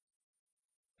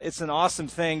It's an awesome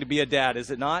thing to be a dad, is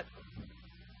it not?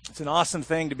 It's an awesome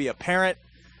thing to be a parent.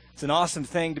 It's an awesome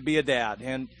thing to be a dad.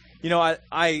 And, you know,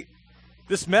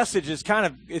 this message is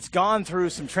it's gone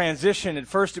through some transition. At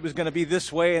first it was going to be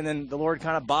this way, and then the Lord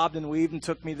kind of bobbed and weaved and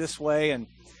took me this way. And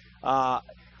I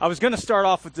was going to start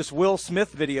off with this Will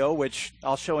Smith video, which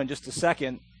I'll show in just a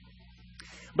second.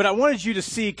 But I wanted you to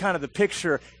see kind of the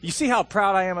picture. You see how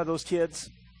proud I am of those kids?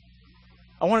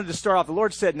 I wanted to start off. The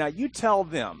Lord said, now you tell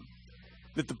them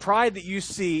that the pride that you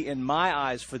see in my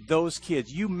eyes for those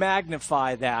kids, you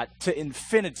magnify that to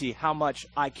infinity how much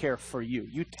I care for you.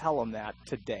 You tell them that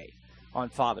today on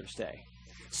Father's Day.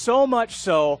 So much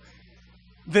so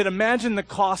that imagine the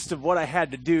cost of what I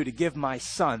had to do to give my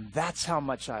son. That's how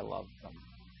much I love them.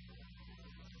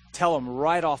 Tell them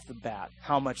right off the bat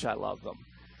how much I love them.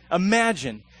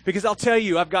 Imagine, because I'll tell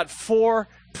you, I've got 4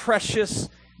 precious,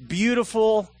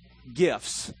 beautiful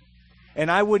gifts,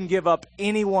 and I wouldn't give up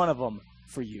any one of them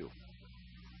for you.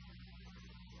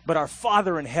 But our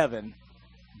Father in heaven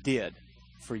did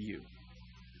for you,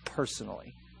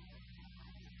 personally.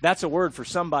 That's a word for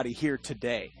somebody here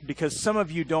today, because some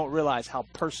of you don't realize how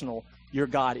personal your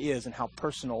God is and how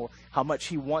much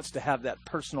He wants to have that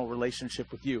personal relationship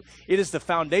with you. It is the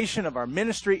foundation of our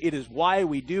ministry. It is why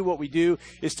we do what we do,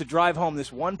 is to drive home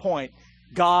this one point.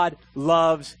 God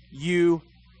loves you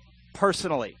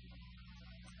personally.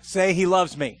 Say, He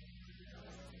loves me.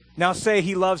 Now say,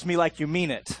 He loves me like you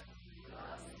mean it.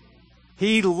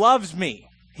 He loves me.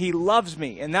 He loves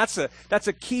me. And that's a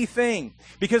key thing.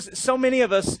 Because so many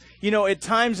of us, you know, at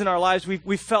times in our lives,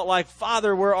 we felt like,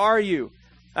 Father, where are you?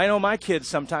 I know my kids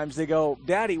sometimes, they go,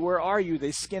 Daddy, where are you?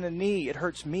 They skin a knee. It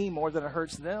hurts me more than it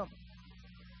hurts them.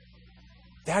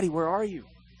 Daddy, where are you?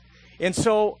 And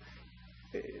so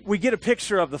we get a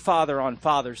picture of the Father on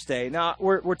Father's Day. Now,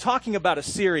 we're talking about a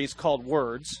series called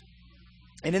Words.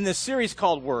 And in this series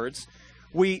called Words,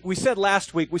 we said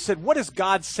last week, what does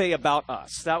God say about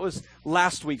us? That was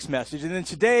last week's message. And then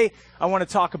today, I want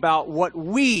to talk about what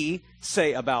we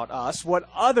say about us, what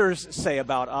others say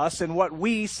about us, and what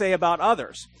we say about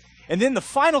others. And then the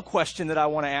final question that I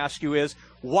want to ask you is,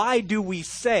 why do we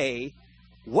say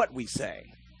what we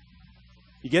say?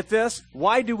 You get this?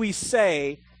 Why do we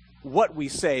say what we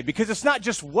say? Because it's not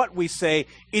just what we say,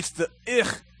 it's the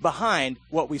behind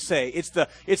what we say. It's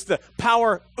the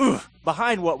power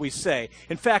behind what we say.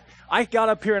 In fact, I got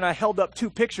up here and I held up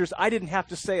 2 pictures. I didn't have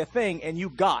to say a thing, and you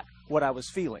got what I was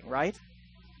feeling, right?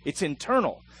 It's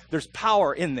internal. There's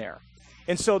power in there.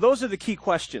 And so those are the key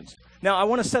questions. Now, I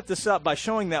want to set this up by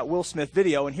showing that Will Smith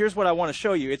video, and here's what I want to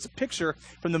show you. It's a picture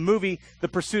from the movie The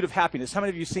Pursuit of Happiness. How many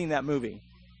of you have seen that movie?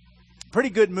 Pretty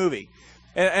good movie.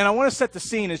 And I want to set the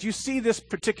scene. As you see this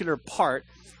particular part,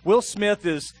 Will Smith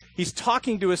he's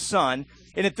talking to his son,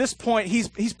 and at this point,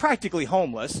 he's practically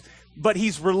homeless, but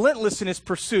he's relentless in his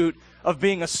pursuit of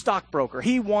being a stockbroker.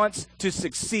 He wants to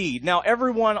succeed. Now,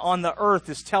 everyone on the earth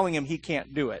is telling him he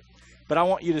can't do it, but I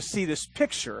want you to see this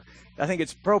picture. I think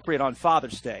it's appropriate on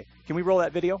Father's Day. Can we roll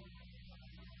that video?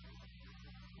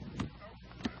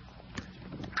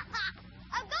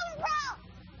 I'm going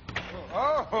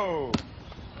pro! Oh,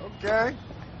 okay.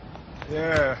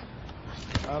 Yeah,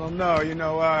 I don't know. You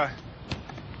know,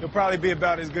 you'll probably be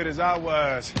about as good as I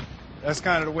was. That's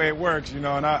kind of the way it works, you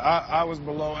know, and I was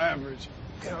below average.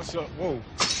 You know,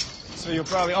 so you'll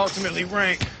probably ultimately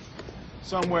rank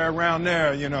somewhere around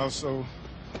there, you know, so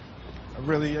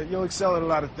you'll excel at a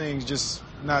lot of things, just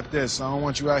not this. I don't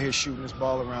want you out here shooting this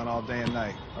ball around all day and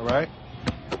night, all right?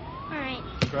 All right.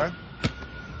 Okay?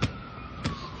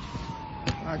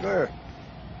 All right, go ahead.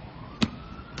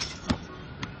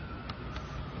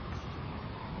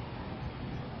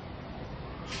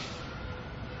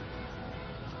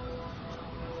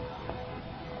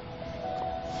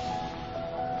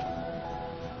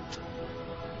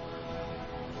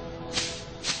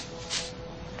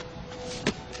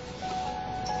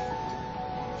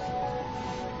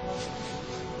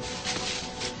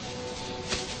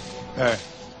 Hey.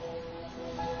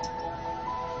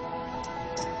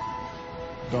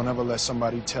 Don't ever let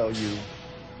somebody tell you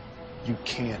you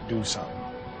can't do something.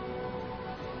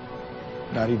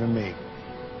 Not even me.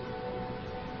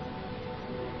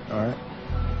 All right?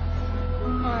 All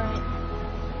right.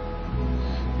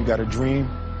 You got a dream,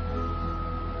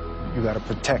 you got to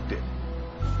protect it.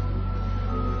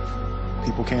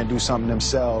 People can't do something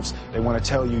themselves. They want to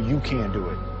tell you you can't do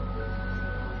it.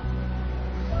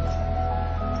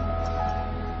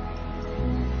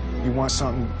 You want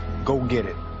something, go get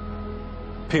it.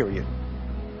 Period.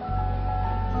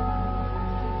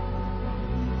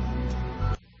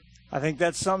 I think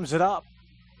that sums it up.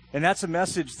 And that's a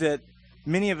message that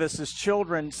Many of us as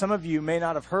children, some of you may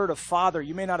not have heard a father,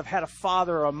 you may not have had a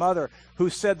father or a mother who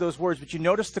said those words, but you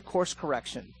notice the course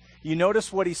correction. You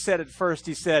notice what he said at first.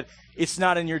 He said, it's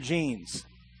not in your genes.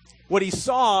 What he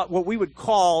saw, what we would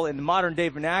call in the modern day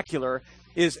vernacular,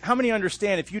 is how many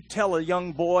understand if you tell a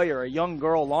young boy or a young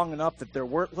girl long enough that they're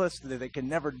worthless, that they can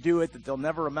never do it, that they'll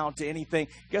never amount to anything,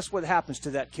 guess what happens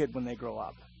to that kid when they grow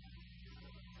up?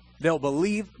 They'll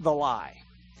believe the lie.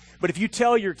 But if you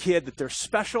tell your kid that they're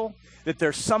special, that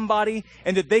they're somebody,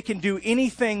 and that they can do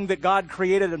anything that God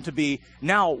created them to be,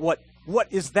 now what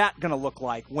is that going to look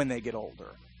like when they get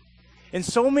older? And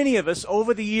so many of us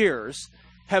over the years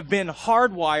have been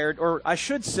hardwired, or I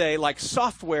should say like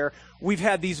software, we've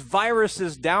had these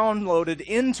viruses downloaded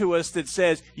into us that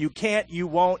says you can't, you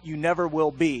won't, you never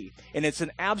will be. And it's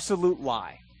an absolute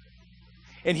lie.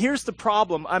 And here's the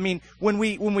problem. I mean, when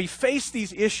we face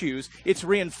these issues, it's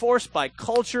reinforced by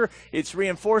culture, it's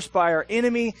reinforced by our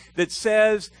enemy that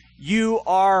says you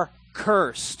are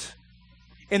cursed.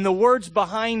 And the words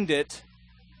behind it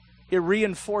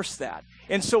reinforce that.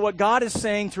 And so what God is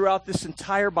saying throughout this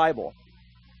entire Bible,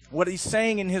 what he's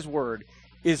saying in his word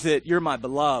is that you're my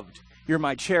beloved, you're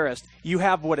my cherished, you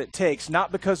have what it takes,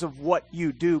 not because of what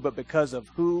you do, but because of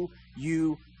who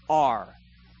you are.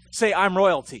 Say, I'm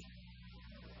royalty.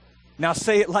 Now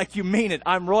say it like you mean it.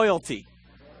 I'm royalty.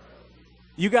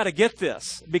 You got to get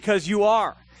this because you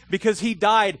are. Because he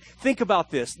died. Think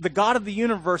about this. The God of the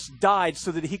universe died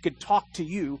so that he could talk to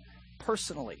you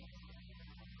personally.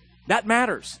 That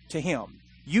matters to him.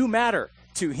 You matter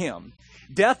to him.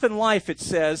 Death and life, it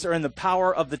says, are in the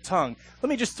power of the tongue. Let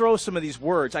me just throw some of these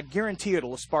words. I guarantee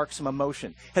it'll spark some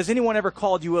emotion. Has anyone ever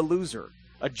called you a loser,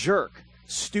 a jerk,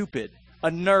 stupid, a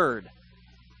nerd,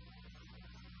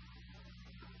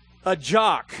 a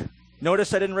jock?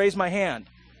 Notice I didn't raise my hand.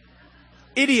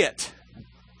 Idiot.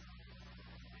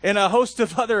 And a host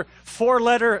of other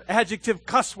four-letter adjective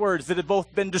cuss words that have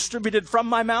both been distributed from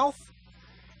my mouth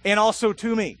and also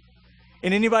to me.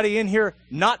 And anybody in here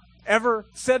not ever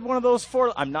said one of those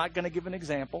four? I'm not going to give an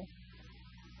example.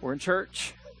 We're in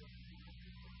church.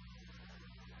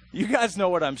 You guys know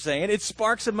what I'm saying. It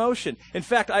sparks emotion. In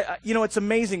fact, it's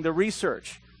amazing, the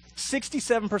research.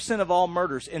 67% of all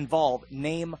murders involve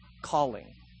name calling.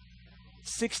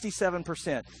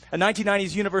 67%. A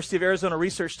 1990s University of Arizona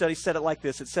research study said it like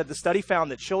this. It said the study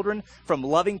found that children from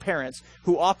loving parents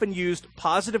who often used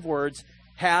positive words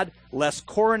had less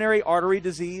coronary artery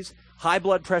disease, high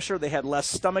blood pressure, they had less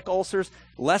stomach ulcers,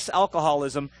 less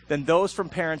alcoholism than those from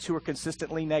parents who were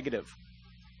consistently negative.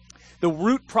 The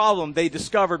root problem they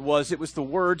discovered was it was the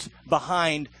words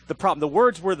behind the problem. The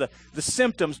words were the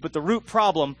symptoms, but the root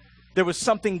problem, there was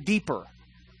something deeper.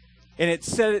 And it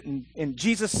said it, and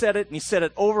Jesus said it, and he said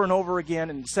it over and over again,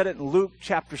 and he said it in Luke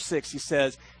chapter 6. He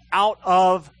says, out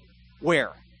of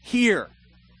where? Here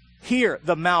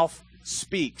the mouth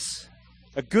speaks.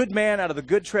 A good man out of the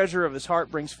good treasure of his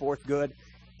heart brings forth good.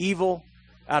 Evil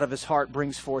out of his heart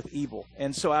brings forth evil.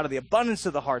 And so out of the abundance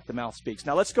of the heart, the mouth speaks.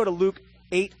 Now let's go to Luke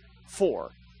 8:4.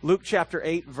 Luke chapter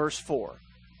 8, verse 4.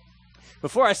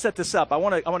 Before I set this up, I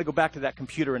want to go back to that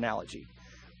computer analogy.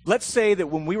 Let's say that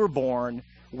when we were born,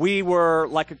 we were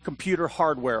like a computer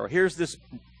hardware. Here's this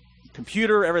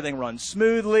computer, everything runs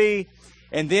smoothly,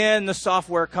 and then the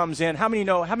software comes in. How many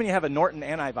have a Norton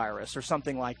antivirus or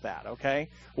something like that, okay?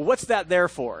 Well, what's that there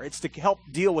for? It's to help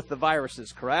deal with the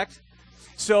viruses, correct?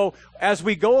 So as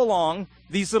we go along,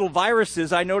 these little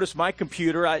viruses, I notice my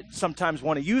computer, I sometimes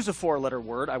want to use a four-letter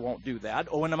word. I won't do that.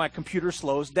 Or when my computer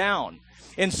slows down.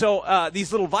 And so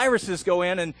these little viruses go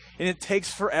in, and it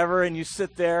takes forever, and you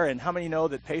sit there, and how many know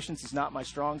that patience is not my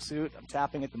strong suit? I'm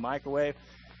tapping at the microwave.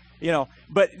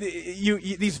 But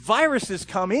these viruses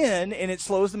come in, and it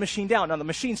slows the machine down. Now, the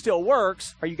machine still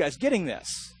works. Are you guys getting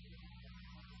this?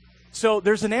 So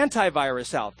there's an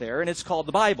antivirus out there, and it's called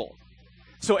the Bible.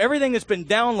 So everything that's been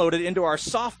downloaded into our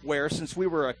software since we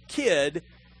were a kid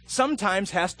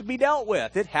sometimes has to be dealt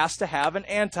with. It has to have an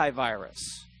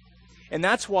antivirus. And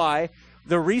that's why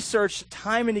the research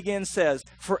time and again says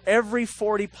for every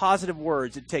 40 positive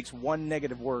words, it takes one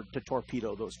negative word to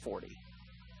torpedo those 40.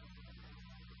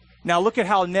 Now look at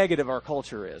how negative our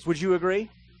culture is. Would you agree?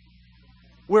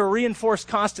 We're reinforced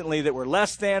constantly that we're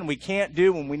less than, we can't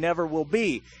do, and we never will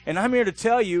be. And I'm here to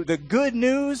tell you the good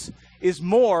news is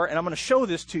more, and I'm going to show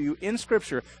this to you in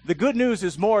Scripture, the good news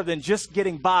is more than just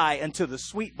getting by until the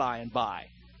sweet by and by.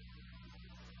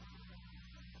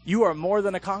 You are more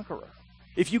than a conqueror.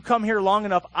 If you come here long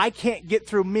enough, I can't get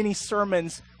through many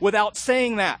sermons without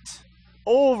saying that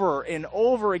over and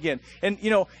over again. And,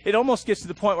 it almost gets to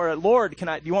the point where, Lord,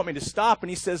 do you want me to stop?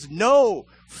 And he says, no,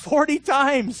 40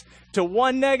 times to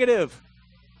one negative.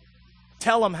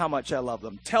 Tell them how much I love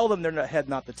them. Tell them they're the head,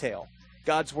 not the tail.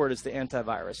 God's word is the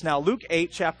antivirus. Now, Luke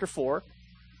 8, chapter 4.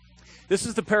 This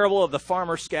is the parable of the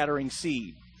farmer scattering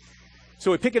seed.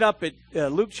 So we pick it up at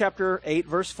Luke chapter 8,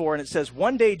 verse 4, and it says,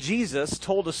 "One day Jesus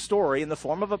told a story in the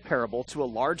form of a parable to a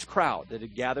large crowd that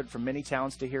had gathered from many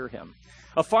towns to hear him.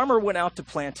 A farmer went out to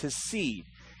plant his seed.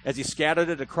 As he scattered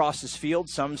it across his field,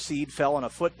 some seed fell on a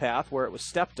footpath where it was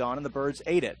stepped on, and the birds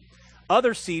ate it.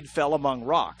 Other seed fell among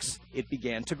rocks. It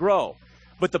began to grow.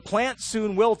 But the plant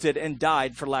soon wilted and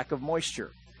died for lack of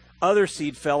moisture. Other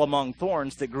seed fell among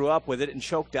thorns that grew up with it and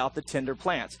choked out the tender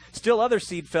plants. Still other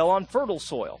seed fell on fertile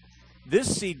soil.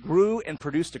 This seed grew and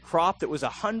produced a crop that was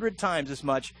 100 times as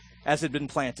much as had been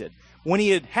planted. When he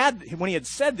had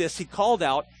said this, he called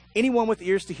out, 'Anyone with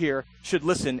ears to hear should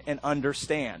listen and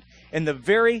understand.'" And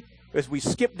as we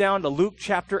skip down to Luke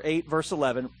chapter 8, verse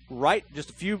 11, right just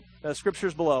a few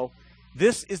scriptures below,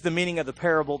 this is the meaning of the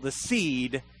parable. The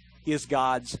seed is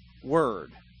God's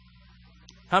word.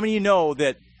 How many of you know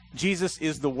that Jesus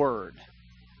is the Word?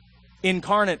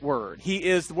 Incarnate Word. He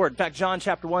is the Word. In fact, John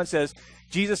chapter 1 says,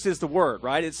 Jesus is the Word,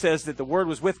 right? It says that the Word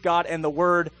was with God and the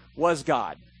Word was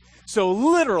God. So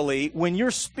literally, when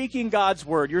you're speaking God's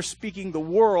Word, you're speaking the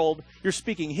world, you're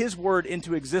speaking His Word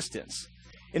into existence.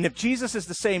 And if Jesus is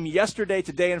the same yesterday,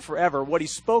 today, and forever, what He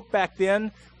spoke back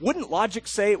then, wouldn't logic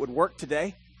say it would work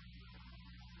today?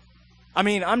 I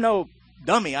mean, I'm no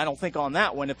dummy, I don't think, on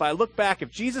that one. If I look back,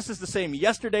 if Jesus is the same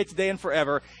yesterday, today, and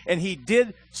forever, and He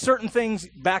did certain things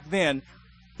back then,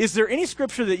 is there any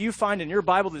scripture that you find in your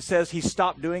Bible that says He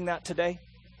stopped doing that today?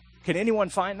 Can anyone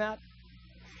find that?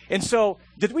 And so,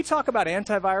 did we talk about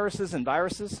antiviruses and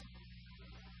viruses?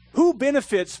 Who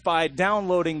benefits by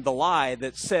downloading the lie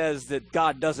that says that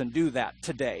God doesn't do that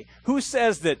today?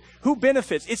 Who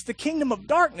benefits? It's the kingdom of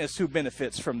darkness who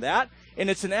benefits from that, and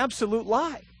it's an absolute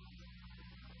lie.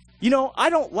 You know, I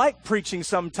don't like preaching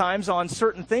sometimes on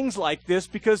certain things like this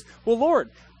because, well, Lord,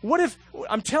 what if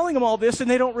I'm telling them all this and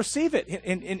they don't receive it?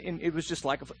 And it was just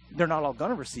like, they're not all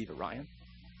going to receive it, Ryan.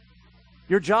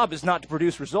 Your job is not to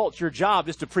produce results. Your job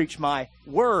is to preach my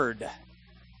word.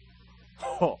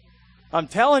 Oh, I'm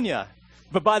telling you.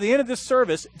 But by the end of this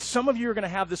service, some of you are going to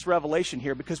have this revelation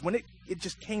here because when it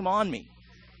just came on me.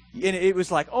 And it was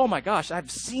like, oh my gosh,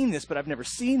 I've seen this, but I've never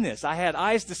seen this. I had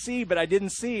eyes to see, but I didn't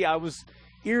see. I was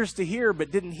ears to hear,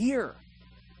 but didn't hear.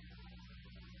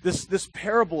 This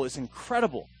parable is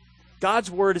incredible.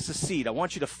 God's word is a seed. I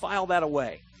want you to file that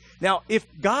away. Now, if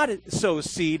God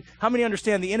sows seed, how many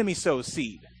understand the enemy sows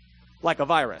seed? Like a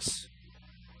virus.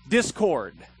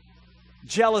 Discord,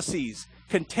 jealousies,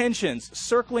 contentions,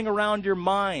 circling around your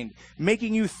mind,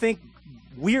 making you think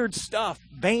weird stuff,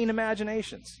 vain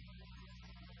imaginations.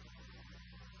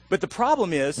 But the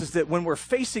problem is that when we're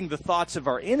facing the thoughts of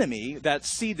our enemy, that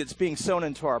seed that's being sown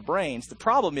into our brains, the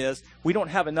problem is we don't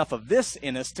have enough of this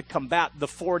in us to combat the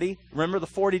 40. Remember the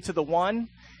 40 to the 1?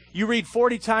 You read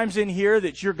 40 times in here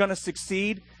that you're going to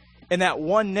succeed, and that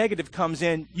one negative comes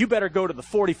in, you better go to the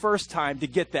 41st time to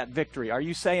get that victory. Are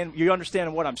you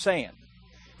understanding what I'm saying?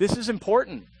 This is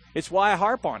important. It's why I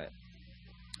harp on it.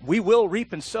 We will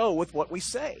reap and sow with what we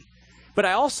say. But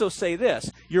I also say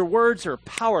this, your words are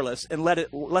powerless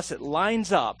unless it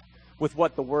lines up with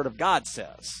what the Word of God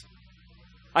says.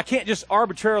 I can't just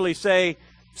arbitrarily say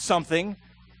something,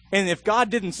 and if God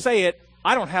didn't say it,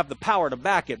 I don't have the power to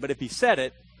back it, but if He said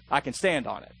it, I can stand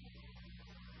on it.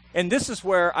 And this is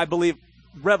where I believe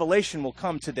revelation will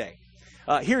come today.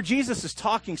 Here Jesus is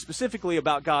talking specifically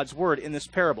about God's word in this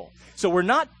parable. So we're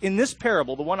not, in this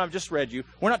parable, the one I've just read you,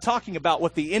 we're not talking about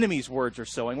what the enemy's words are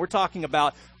sowing. We're talking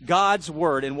about God's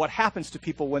word and what happens to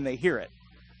people when they hear it.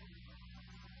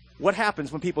 What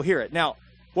happens when people hear it? Now,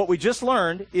 what we just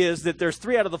learned is that there's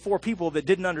 3 out of the 4 people that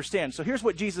didn't understand. So here's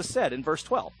what Jesus said in verse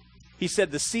 12. He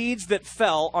said, the seeds that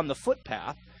fell on the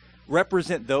footpath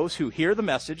represent those who hear the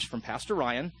message from Pastor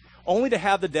Ryan, only to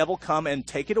have the devil come and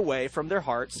take it away from their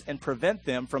hearts and prevent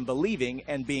them from believing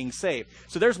and being saved.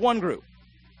 So there's one group.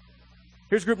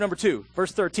 Here's group number 2,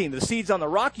 verse 13. The seeds on the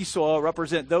rocky soil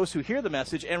represent those who hear the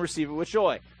message and receive it with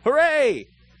joy. Hooray!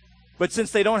 But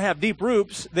since they don't have deep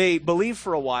roots, they believe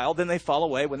for a while, then they fall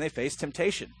away when they face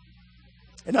temptation.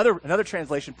 Another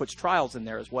translation puts trials in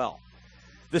there as well.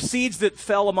 The seeds that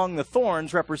fell among the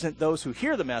thorns represent those who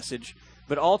hear the message,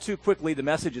 but all too quickly the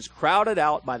message is crowded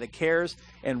out by the cares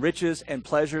and riches and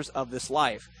pleasures of this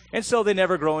life. And so they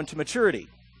never grow into maturity.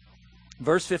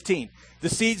 Verse 15, the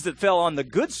seeds that fell on the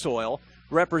good soil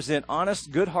represent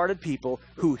honest, good-hearted people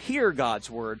who hear God's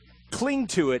word, cling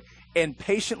to it, and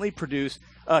patiently produce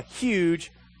a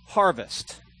huge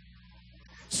harvest.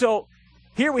 So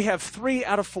here we have 3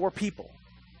 out of 4 people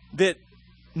that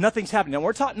nothing's happening. Now,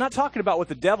 we're not talking about what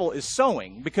the devil is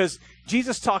sowing, because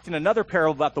Jesus talked in another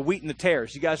parable about the wheat and the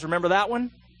tares. You guys remember that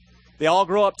one? They all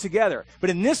grow up together. But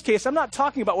in this case, I'm not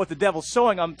talking about what the devil's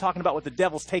sowing. I'm talking about what the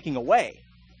devil's taking away.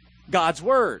 God's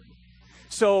word.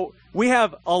 So we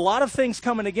have a lot of things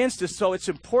coming against us, so it's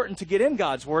important to get in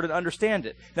God's word and understand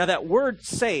it. Now, that word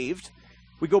saved,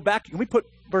 we go back, can we put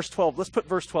verse 12? Let's put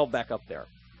verse 12 back up there.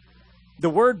 The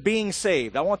word being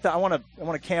saved, I want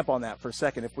to camp on that for a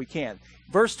second if we can.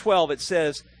 Verse 12, it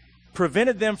says,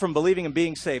 prevented them from believing and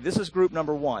being saved. This is group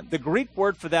number one. The Greek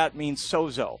word for that means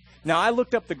sozo. Now, I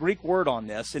looked up the Greek word on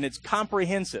this, and it's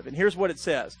comprehensive. And here's what it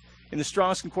says. In the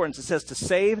Strong's Concordance, it says to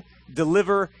save,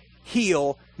 deliver,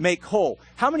 heal, make whole.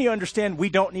 How many of you understand we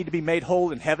don't need to be made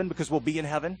whole in heaven because we'll be in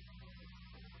heaven?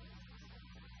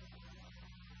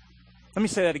 Let me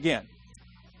say that again.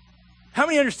 How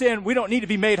many understand we don't need to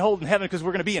be made whole in heaven because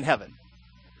we're going to be in heaven?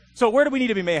 So where do we need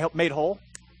to be made whole?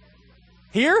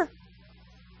 Here?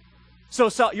 So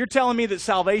you're telling me that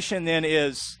salvation then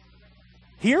is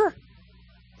here?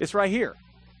 It's right here.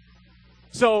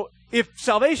 So if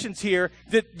salvation's here,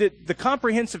 did the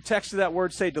comprehensive text of that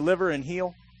word say deliver and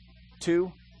heal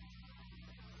too?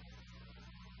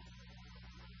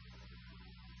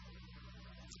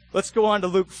 Let's go on to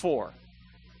Luke 4.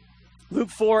 Luke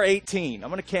 4:18. I'm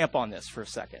going to camp on this for a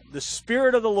second. The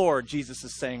Spirit of the Lord, Jesus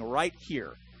is saying right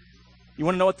here. You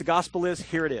want to know what the gospel is?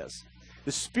 Here it is.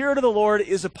 The Spirit of the Lord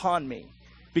is upon me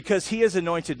because he has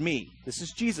anointed me. This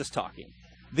is Jesus talking.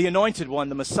 The anointed one,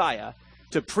 the Messiah,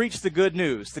 to preach the good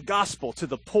news, the gospel to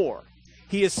the poor.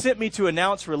 He has sent me to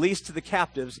announce release to the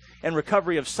captives and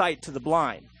recovery of sight to the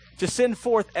blind, to send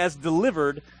forth as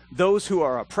delivered those who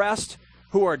are oppressed,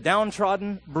 who are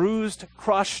downtrodden, bruised,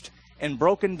 crushed, and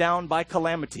broken down by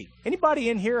calamity. Anybody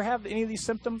in here have any of these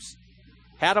symptoms?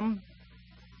 Had them?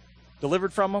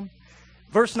 Delivered from them?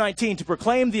 Verse 19, to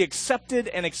proclaim the accepted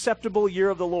and acceptable year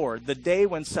of the Lord, the day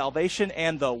when salvation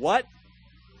and the what?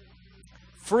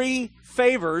 Free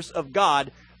favors of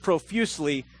God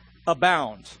profusely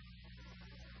abound.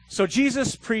 So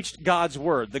Jesus preached God's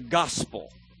word, the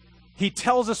gospel. He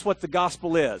tells us what the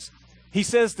gospel is. He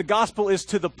says the gospel is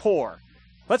to the poor.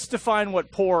 Let's define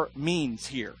what poor means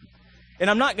here. And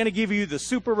I'm not going to give you the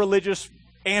super religious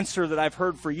answer that I've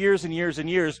heard for years and years and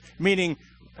years, meaning,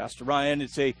 Pastor Ryan,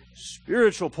 it's a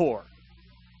spiritual poor.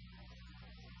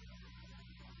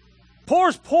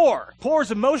 Poor's poor. Poor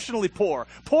is emotionally poor.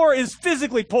 Poor is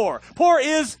physically poor. Poor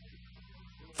is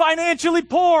financially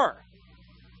poor.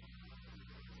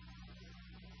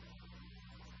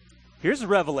 Here's a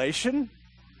revelation.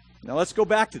 Now let's go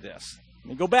back to this. Let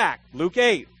me go back. Luke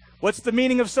 8. What's the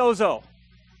meaning of sozo?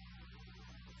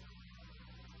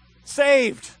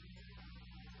 Saved.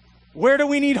 Where do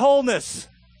we need wholeness?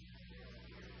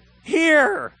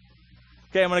 Here.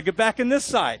 Okay, I'm going to get back in this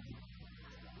side.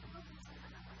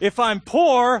 If I'm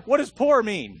poor, what does poor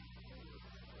mean?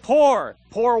 Poor.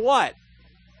 Poor what?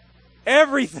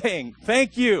 Everything.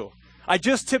 Thank you. I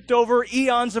just tipped over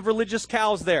eons of religious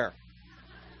cows there.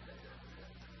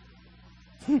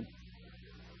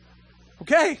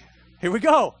 Okay, here we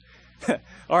go.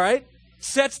 All right.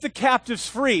 Sets the captives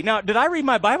free. Now, did I read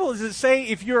my Bible? Does it say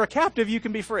if you're a captive, you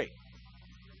can be free?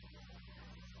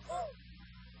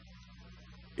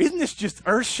 Isn't this just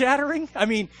earth-shattering? I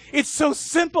mean, it's so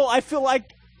simple, I feel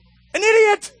like an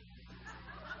idiot.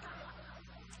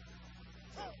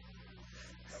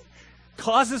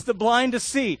 Causes the blind to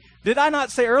see. Did I not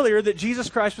say earlier that Jesus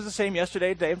Christ was the same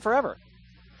yesterday, today, and forever?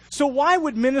 So why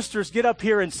would ministers get up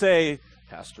here and say,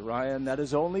 Pastor Ryan, that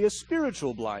is only a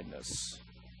spiritual blindness?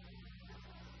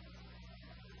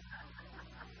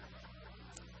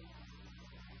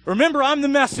 Remember, I'm the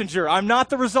messenger. I'm not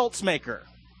the results maker.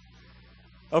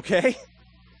 Okay?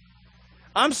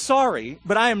 I'm sorry,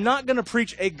 but I am not going to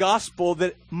preach a gospel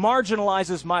that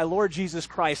marginalizes my Lord Jesus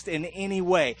Christ in any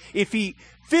way. If he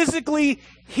physically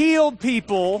healed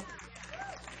people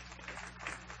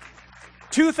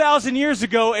 2,000 years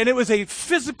ago, and it was a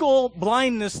physical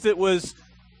blindness that was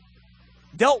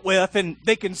dealt with, and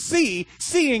they can see,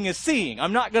 seeing is seeing.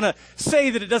 I'm not going to say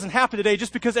that it doesn't happen today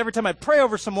just because every time I pray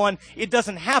over someone, it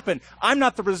doesn't happen. I'm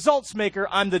not the results maker.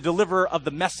 I'm the deliverer of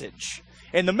the message.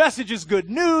 And the message is good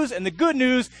news, and the good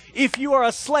news, if you are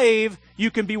a slave,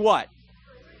 you can be what?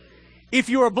 If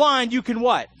you are blind, you can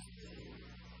what?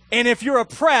 And if you're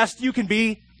oppressed, you can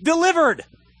be delivered.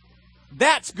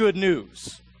 That's good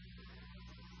news.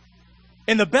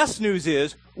 And the best news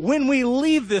is, when we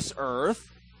leave this earth,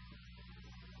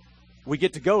 we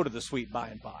get to go to the sweet by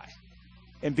and by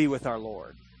and be with our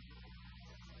Lord.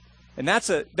 And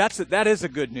that is a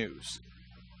good news.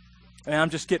 And I'm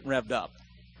just getting revved up.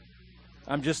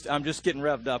 I'm just getting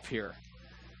revved up here.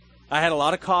 I had a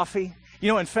lot of coffee.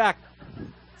 In fact,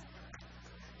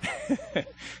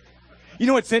 you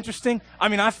know what's interesting? I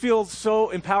mean, I feel so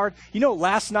empowered.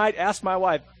 Last night, asked my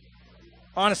wife,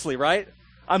 honestly, right?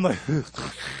 I'm like,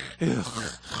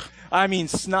 I mean,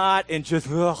 snot and just,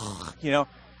 No,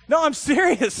 I'm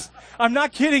serious. I'm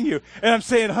not kidding you. And I'm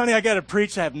saying, honey, I got to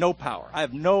preach. I have no power.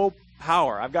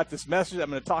 I've got this message. I'm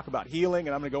going to talk about healing,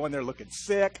 and I'm going to go in there looking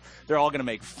sick. They're all going to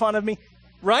make fun of me.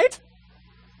 Right?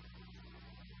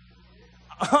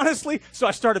 Honestly, so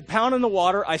I started pounding the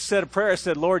water. I said a prayer. I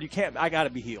said, Lord, I got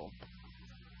to be healed.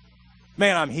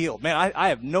 Man, I'm healed. Man, I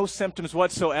have no symptoms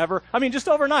whatsoever. I mean, just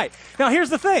overnight. Now,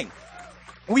 here's the thing.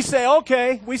 We say,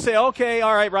 okay,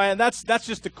 all right, Ryan, that's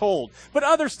just a cold. But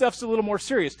other stuff's a little more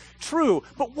serious. True,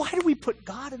 but why do we put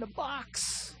God in a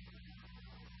box?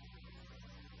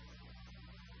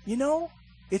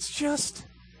 It's just,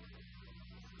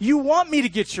 you want me to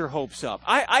get your hopes up.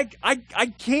 I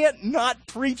can't not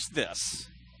preach this.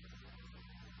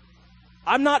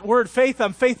 I'm not word faith,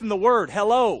 I'm faith in the word.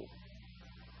 Hello.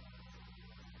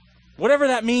 Whatever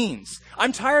that means.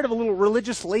 I'm tired of little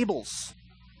religious labels.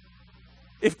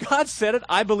 If God said it,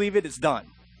 I believe it is done.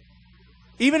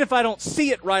 Even if I don't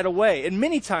see it right away. And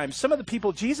many times, some of the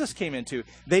people Jesus came into,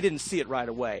 they didn't see it right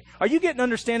away. Are you getting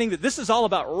understanding that this is all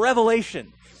about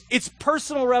revelation? It's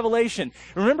personal revelation.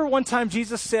 Remember one time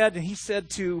Jesus said, and he said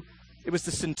it was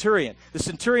the centurion. The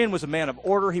centurion was a man of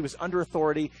order. He was under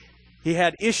authority. He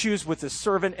had issues with his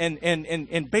servant,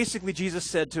 and basically Jesus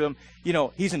said to him,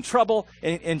 he's in trouble,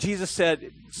 and Jesus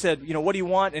said, what do you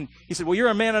want? And he said, well, you're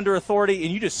a man under authority,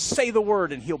 and you just say the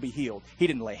word, and he'll be healed. He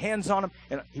didn't lay hands on him,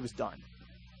 and he was done.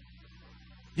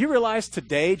 Do you realize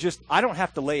today, I don't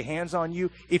have to lay hands on you.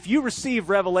 If you receive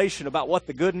revelation about what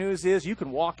the good news is, you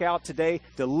can walk out today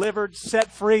delivered,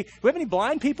 set free. Do we have any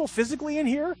blind people physically in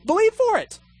here? Believe for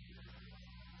it.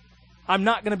 I'm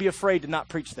not going to be afraid to not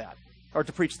preach that, or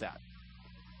to preach that.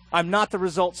 I'm not the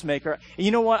results maker. And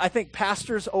you know what? I think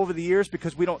pastors over the years,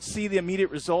 because we don't see the immediate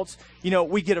results,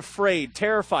 we get afraid,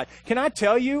 terrified. Can I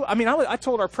tell you? I mean, I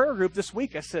told our prayer group this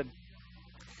week, I said,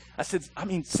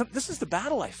 this is the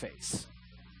battle I face.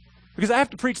 Because I have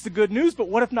to preach the good news, but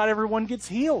what if not everyone gets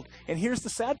healed? And here's the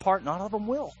sad part, not all of them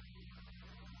will.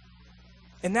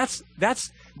 And that's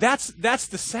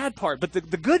the sad part. But the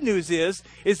good news is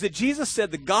that Jesus said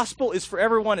the gospel is for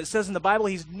everyone. It says in the Bible,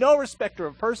 he's no respecter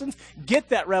of persons. Get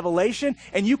that revelation,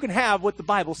 and you can have what the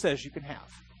Bible says you can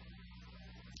have.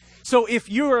 So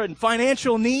if you're in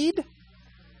financial need,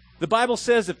 the Bible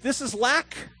says if this is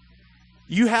lack,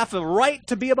 you have a right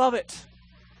to be above it.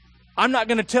 I'm not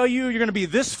going to tell you you're going to be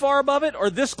this far above it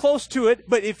or this close to it,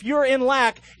 but if you're in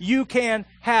lack, you can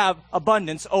have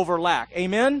abundance over lack.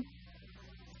 Amen?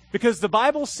 Because the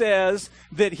Bible says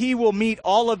that he will meet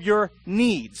all of your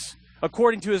needs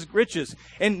according to his riches.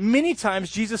 And many times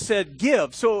Jesus said,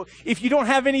 give. So if you don't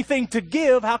have anything to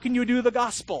give, how can you do the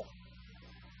gospel?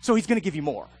 So he's going to give you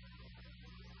more.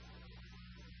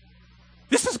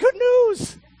 This is good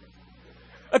news.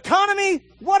 Economy?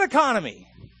 What economy?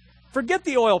 Forget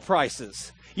the oil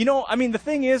prices. The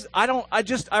thing is,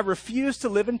 I refuse to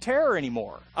live in terror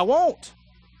anymore. I won't.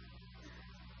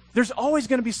 There's always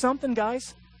going to be something,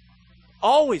 guys.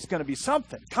 Always going to be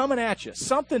something coming at you.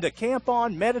 Something to camp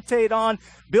on, meditate on,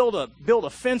 build a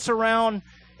fence around,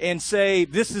 and say,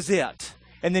 this is it.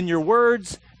 And then your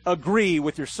words agree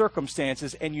with your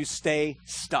circumstances, and you stay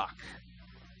stuck.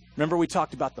 Remember, we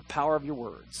talked about the power of your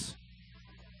words.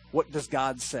 What does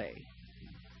God say?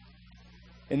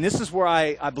 And this is where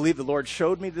I believe the Lord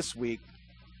showed me this week.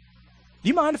 Do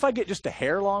you mind if I get just a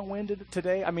hair long-winded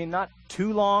today? I mean, not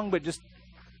too long, but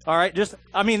all right, this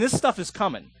stuff is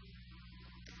coming.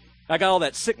 I got all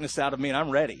that sickness out of me, and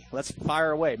I'm ready. Let's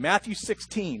fire away. Matthew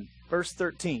 16, verse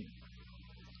 13.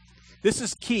 This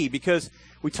is key because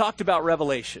we talked about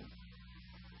revelation.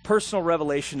 Personal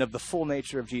revelation of the full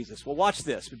nature of Jesus. Well, watch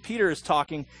this. Peter is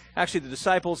talking, actually the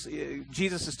disciples,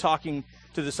 Jesus is talking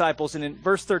to the disciples, and in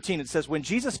verse 13 it says, when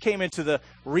Jesus came into the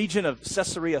region of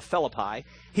Caesarea Philippi,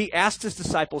 he asked his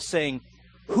disciples, saying,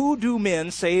 who do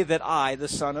men say that I, the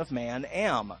Son of Man,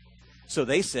 am? So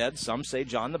they said, some say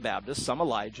John the Baptist, some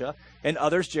Elijah, and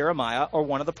others Jeremiah or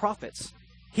one of the prophets.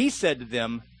 He said to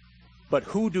them, but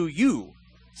who do you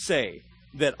say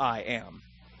that I am?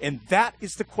 And that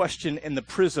is the question and the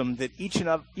prism that each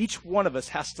one of us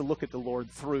has to look at the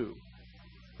Lord through.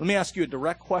 Let me ask you a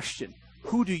direct question.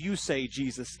 Who do you say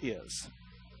Jesus is?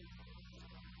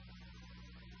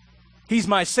 He's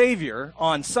my Savior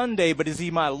on Sunday, but is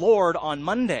he my Lord on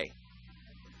Monday?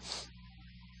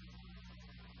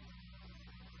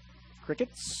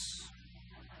 Crickets.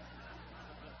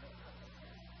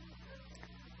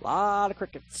 A lot of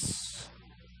crickets.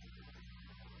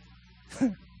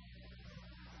 We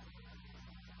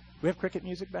have cricket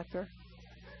music back there?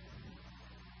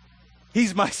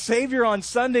 He's my Savior on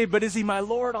Sunday, but is He my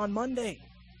Lord on Monday?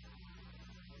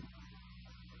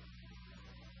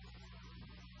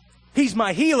 He's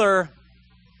my healer,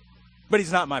 but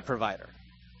He's not my provider.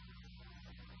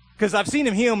 Because I've seen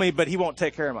Him heal me, but He won't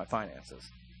take care of my finances.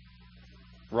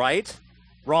 Right?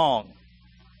 Wrong.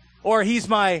 Or He's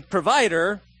my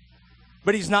provider,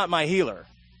 but He's not my healer.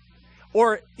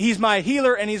 Or He's my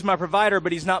healer and He's my provider,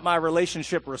 but He's not my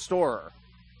relationship restorer.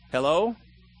 Hello?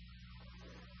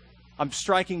 I'm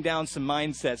striking down some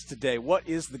mindsets today. What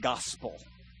is the gospel?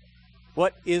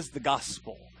 What is the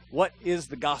gospel? What is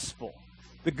the gospel?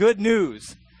 The good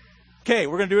news. Okay,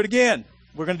 we're going to do it again.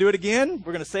 We're going to do it again.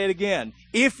 We're going to say it again.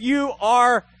 If you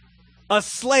are a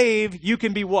slave, you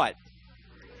can be what?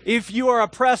 If you are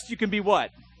oppressed, you can be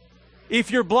what? If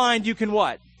you're blind, you can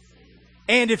what?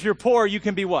 And if you're poor, you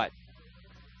can be what?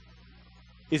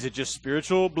 Is it just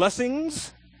spiritual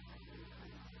blessings?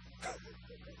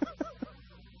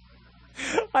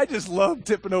 I just love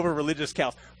tipping over religious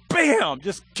cows. Bam!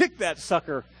 Just kick that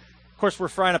sucker. Of course, we're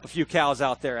frying up a few cows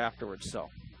out there afterwards, so.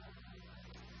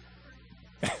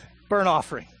 Burnt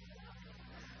offering.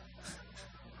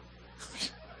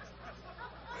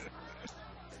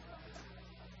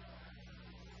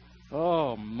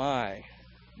 Oh, my.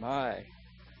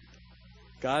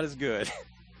 God is good.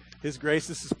 His grace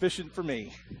is sufficient for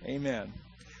me. Amen.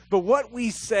 But what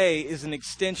we say is an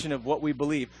extension of what we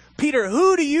believe. Peter,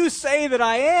 who do you say that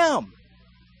I am?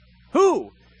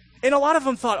 Who? And a lot of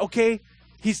them thought, okay,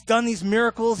 He's done these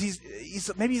miracles.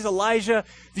 Maybe he's Elijah.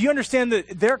 Do you understand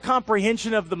that their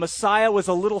comprehension of the Messiah was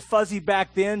a little fuzzy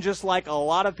back then, just like a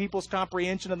lot of people's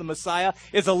comprehension of the Messiah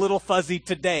is a little fuzzy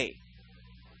today?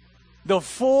 The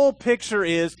full picture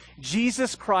is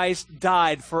Jesus Christ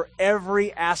died for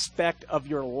every aspect of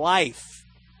your life.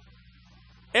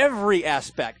 Every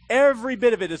aspect. Every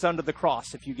bit of it is under the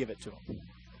cross if you give it to Him.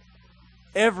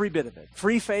 Every bit of it.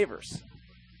 Free favors.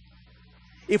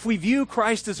 If we view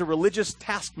Christ as a religious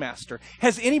taskmaster,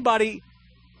 has anybody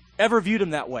ever viewed Him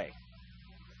that way?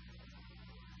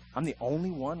 I'm the only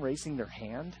one raising their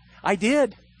hand? I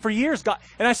did for years. God,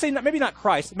 and I say maybe not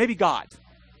Christ, maybe God.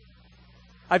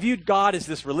 I viewed God as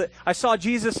this. I saw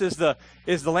Jesus as the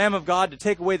Lamb of God to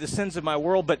take away the sins of my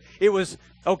world. But it was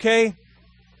okay.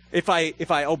 If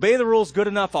I obey the rules good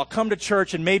enough, I'll come to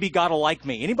church and maybe God will like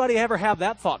me. Anybody ever have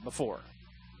that thought before?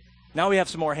 Now we have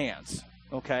some more hands.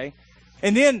 Okay.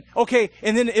 And then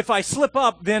if I slip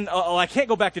up, then I can't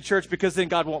go back to church because then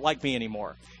God won't like me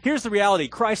anymore. Here's the reality.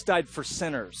 Christ died for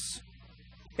sinners.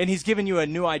 And He's given you a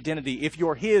new identity. If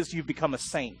you're His, you've become a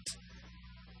saint.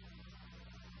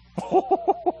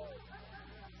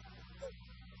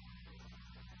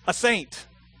 A saint.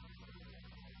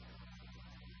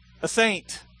 A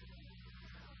saint.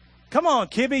 Come on,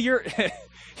 Kibbe,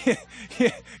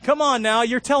 come on now,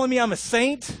 you're telling me I'm a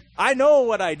saint? I know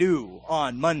what I do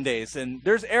on Mondays, and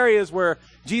there's areas where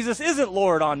Jesus isn't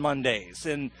Lord on Mondays,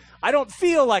 and I don't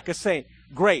feel like a saint.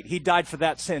 Great, He died for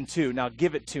that sin too. Now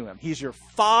give it to Him. He's your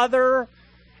Father,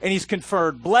 and He's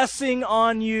conferred blessing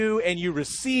on you, and you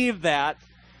receive that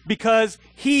because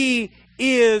He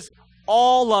is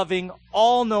all-loving,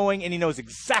 all-knowing, and He knows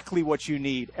exactly what you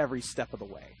need every step of the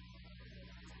way.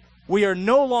 We are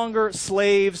no longer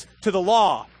slaves to the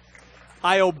law.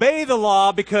 I obey the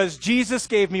law because Jesus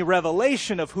gave me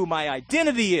revelation of who my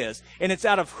identity is, and it's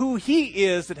out of who He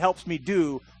is that helps me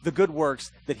do the good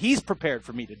works that He's prepared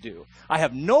for me to do. I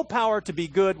have no power to be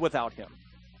good without Him.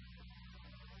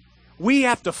 We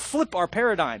have to flip our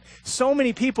paradigm. So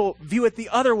many people view it the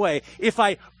other way. If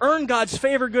I earn God's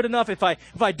favor good enough, if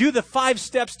I do the 5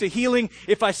 steps to healing,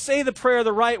 if I say the prayer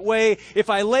the right way, if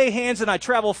I lay hands and I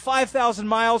travel 5,000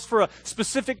 miles for a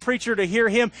specific preacher to hear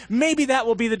him, maybe that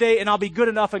will be the day and I'll be good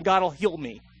enough and God will heal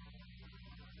me.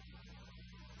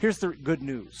 Here's the good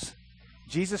news.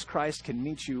 Jesus Christ can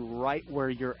meet you right where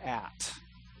you're at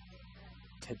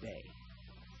today.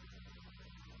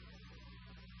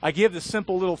 I give the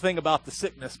simple little thing about the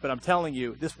sickness, but I'm telling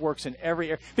you, this works in every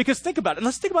area. Because think about it, and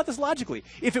let's think about this logically.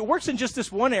 If it works in just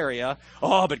this one area,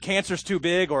 but cancer's too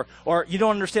big, or you don't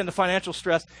understand the financial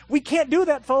stress, we can't do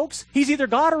that, folks. He's either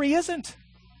God or He isn't.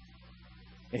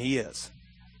 And He is.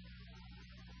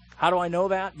 How do I know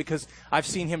that? Because I've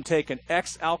seen Him take an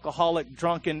ex-alcoholic,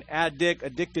 drunken, addict,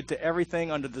 addicted to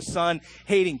everything under the sun,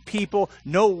 hating people.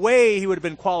 No way He would have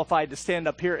been qualified to stand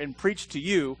up here and preach to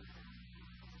you.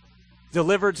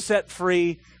 Delivered, set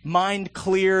free, mind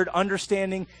cleared,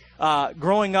 understanding,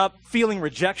 growing up, feeling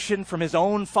rejection from his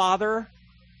own father,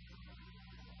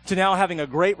 to now having a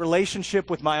great relationship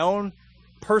with my own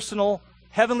personal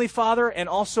Heavenly Father and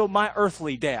also my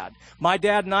earthly dad. My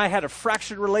dad and I had a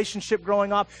fractured relationship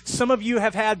growing up. Some of you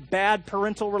have had bad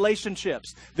parental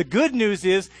relationships. The good news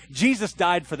is Jesus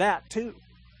died for that too.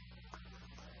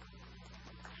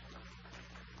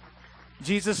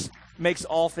 Jesus makes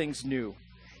all things new.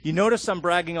 You notice I'm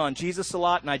bragging on Jesus a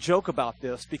lot, and I joke about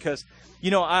this because, I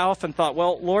often thought,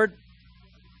 well, Lord,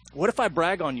 what if I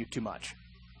brag on you too much?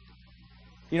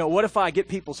 What if I get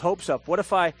people's hopes up? What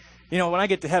if I, when I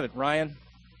get to heaven, Ryan,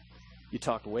 you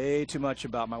talked way too much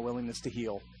about my willingness to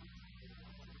heal.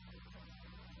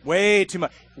 Way too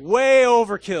much. Way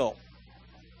overkill.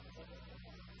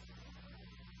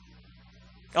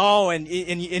 Oh, and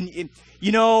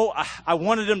I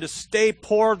wanted them to stay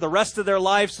poor the rest of their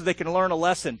life so they can learn a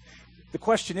lesson. The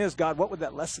question is, God, what would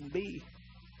that lesson be?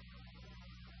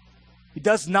 He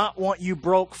does not want you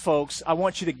broke, folks. I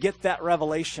want you to get that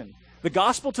revelation. The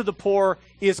gospel to the poor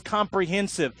is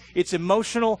comprehensive. It's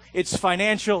emotional, it's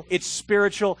financial, it's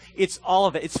spiritual, it's all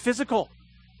of it. It's physical.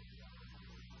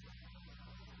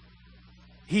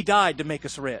 He died to make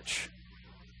us rich.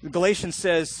 Galatians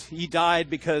says he died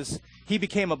because he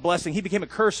became a blessing. He became a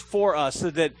curse for us so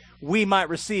that we might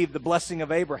receive the blessing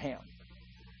of Abraham.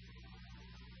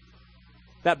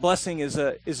 That blessing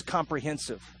is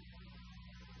comprehensive.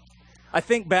 I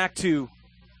think back to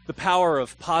the power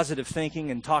of positive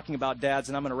thinking and talking about dads,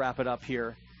 and I'm going to wrap it up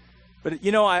here. But,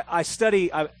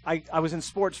 I was in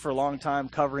sports for a long time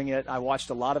covering it. I watched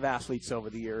a lot of athletes over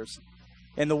the years.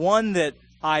 And the one that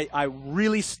I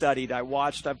really studied,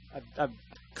 I've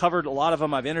covered a lot of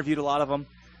them. I've interviewed a lot of them.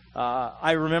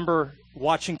 I remember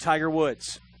watching Tiger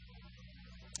Woods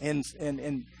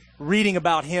and reading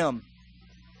about him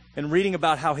and reading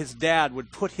about how his dad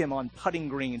would put him on putting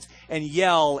greens and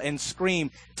yell and scream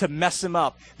to mess him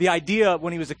up. The idea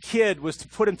when he was a kid was to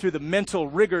put him through the mental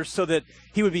rigor so that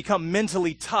he would become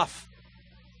mentally tough.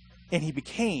 And he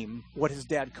became what his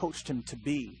dad coached him to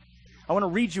be. I want to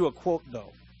read you a quote,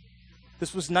 though.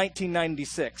 This was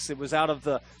 1996. It was out of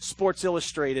the Sports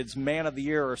Illustrated's Man of the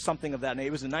Year or something of that name.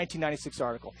 It was a 1996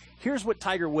 article. Here's what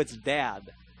Tiger Woods'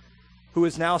 dad, who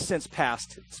has now since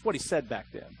passed, this is what he said back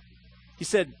then. He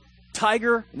said,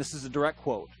 Tiger, and this is a direct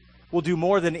quote, will do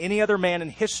more than any other man in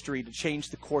history to change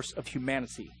the course of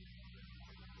humanity.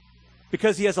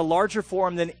 Because he has a larger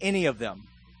forum than any of them.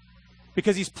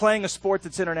 Because he's playing a sport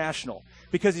that's international.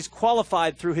 Because he's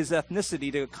qualified through his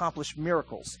ethnicity to accomplish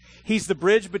miracles. He's the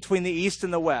bridge between the East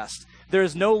and the West. There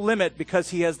is no limit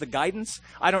because he has the guidance.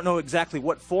 I don't know exactly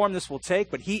what form this will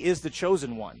take, but he is the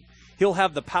chosen one. He'll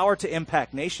have the power to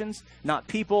impact nations, not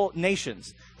people,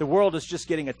 nations. The world is just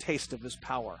getting a taste of his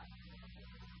power.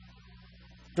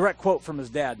 Direct quote from his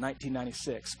dad,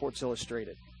 1996, Sports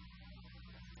Illustrated.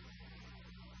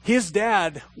 His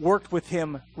dad worked with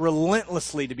him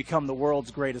relentlessly to become the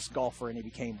world's greatest golfer, and he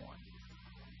became one.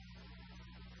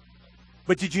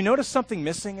 But did you notice something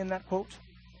missing in that quote?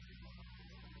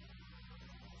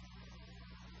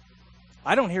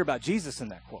 I don't hear about Jesus in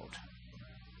that quote.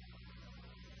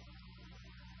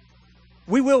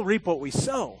 We will reap what we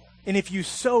sow. And if you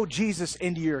sow Jesus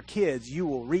into your kids, you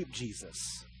will reap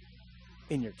Jesus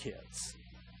in your kids.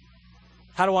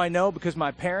 How do I know? Because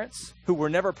my parents, who were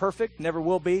never perfect, never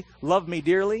will be, loved me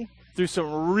dearly through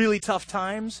some really tough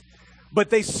times, but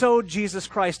they sowed Jesus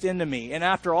Christ into me. And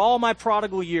after all my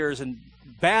prodigal years and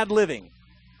bad living,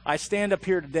 I stand up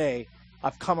here today,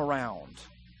 I've come around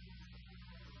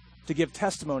to give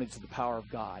testimony to the power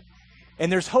of God. And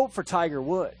there's hope for Tiger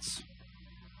Woods.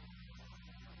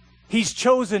 He's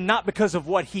chosen not because of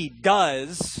what he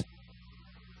does.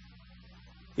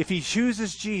 If he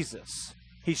chooses Jesus,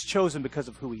 he's chosen because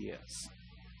of who he is.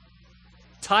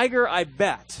 Tiger, I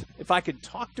bet, if I could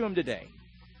talk to him today,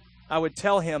 I would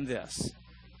tell him this.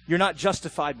 You're not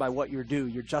justified by what you do.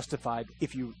 You're justified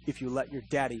if you let your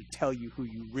daddy tell you who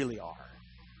you really are.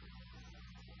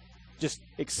 Just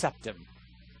accept him.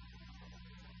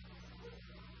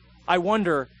 I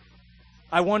wonder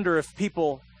if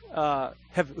people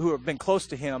who have been close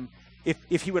to him,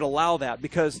 if he would allow that,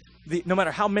 because no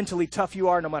matter how mentally tough you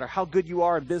are, no matter how good you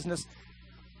are in business,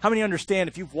 how many understand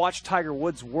if you've watched Tiger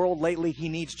Woods' world lately, he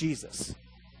needs Jesus?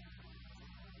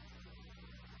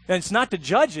 And it's not to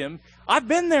judge him. I've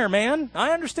been there, man.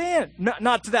 I understand.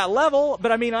 Not to that level,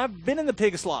 but I've been in the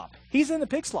pig slop. He's in the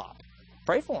pig slop.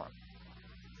 Pray for him.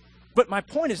 But my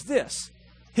point is this.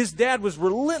 His dad was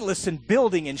relentless in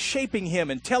building and shaping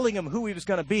him and telling him who he was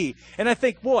going to be. And I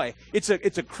think, boy, it's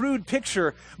a crude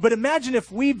picture, but imagine if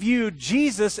we viewed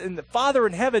Jesus and the Father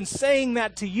in heaven saying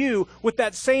that to you with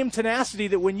that same tenacity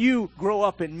that when you grow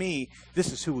up in me,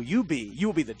 this is who you be. You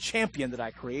will be the champion that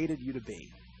I created you to be.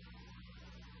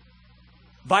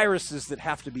 Viruses that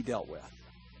have to be dealt with.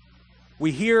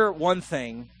 We hear one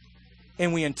thing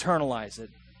and we internalize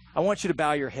it. I want you to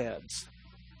bow your heads.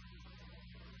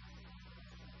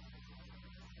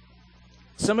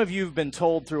 Some of you have been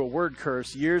told through a word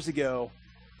curse years ago,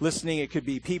 listening, it could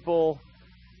be people,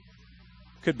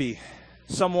 could be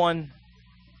someone.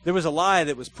 There was a lie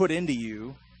that was put into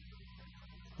you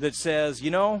that says,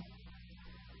 you know,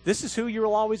 this is who you're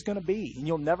always going to be, and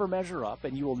you'll never measure up,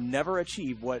 and you will never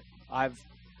achieve what I've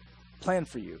planned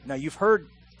for you. Now, you've heard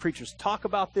preachers talk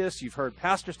about this, you've heard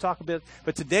pastors talk about it,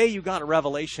 but today you got a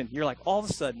revelation. You're like, all of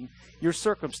a sudden, your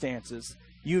circumstances,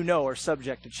 you know, are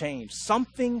subject to change.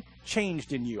 Something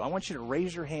changed in you. I want you to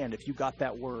raise your hand if you got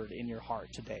that word in your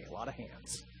heart today. A lot of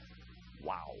hands.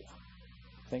 Wow.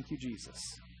 Thank you,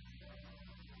 Jesus.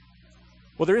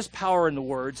 Well, there is power in the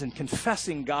words and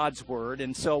confessing God's word.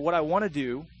 And so what I want to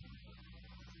do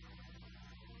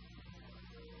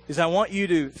is I want you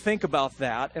to think about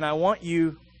that. And I want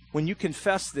you, when you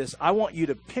confess this, I want you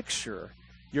to picture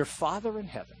your Father in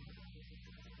heaven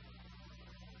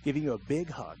giving you a big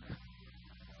hug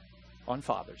on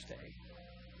Father's Day.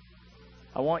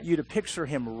 I want you to picture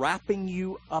him wrapping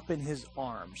you up in his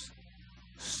arms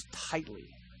tightly,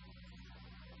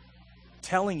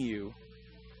 telling you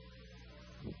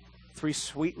 3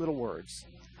 sweet little words.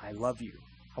 I love you.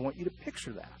 I want you to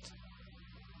picture that.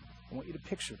 I want you to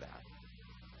picture that.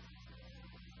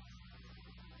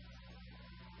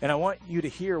 And I want you to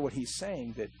hear what he's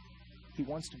saying, that he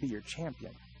wants to be your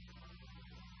champion.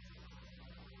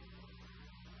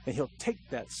 And he'll take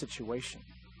that situation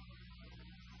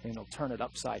and he'll turn it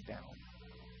upside down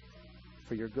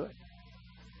for your good.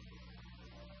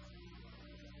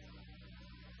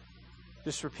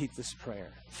 Just repeat this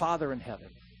prayer. Father in heaven,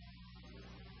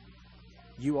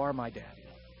 you are my daddy.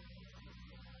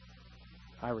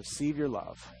 I receive your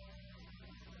love.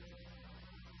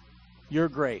 Your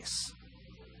grace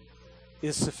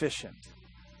is sufficient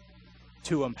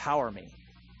to empower me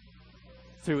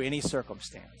through any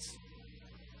circumstance.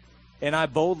 And I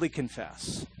boldly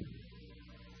confess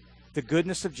the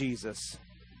goodness of Jesus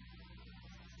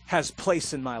has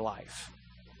place in my life.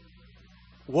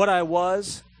 What I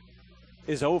was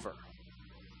is over.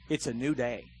 It's a new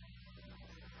day.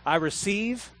 I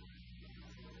receive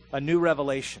a new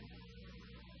revelation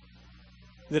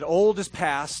that old is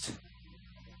past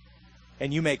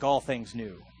and you make all things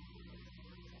new.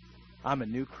 I'm a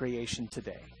new creation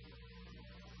today.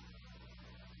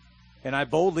 And I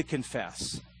boldly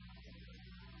confess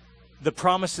the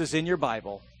promises in your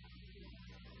Bible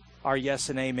are yes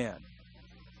and amen.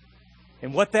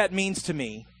 And what that means to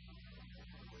me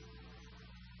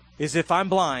is if I'm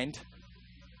blind,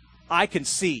 I can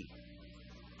see.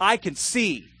 I can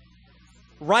see.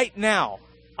 Right now,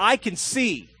 I can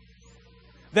see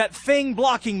that thing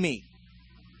blocking me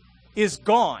is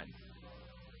gone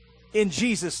in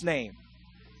Jesus' name.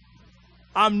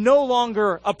 I'm no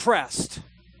longer oppressed.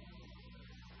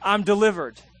 I'm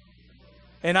delivered.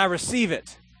 And I receive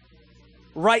it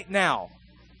right now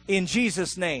in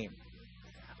Jesus' name.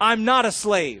 I'm not a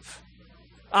slave.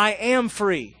 I am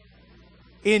free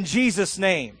in Jesus'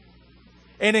 name.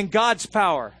 And in God's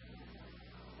power,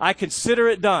 I consider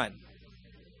it done.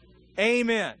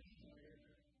 Amen.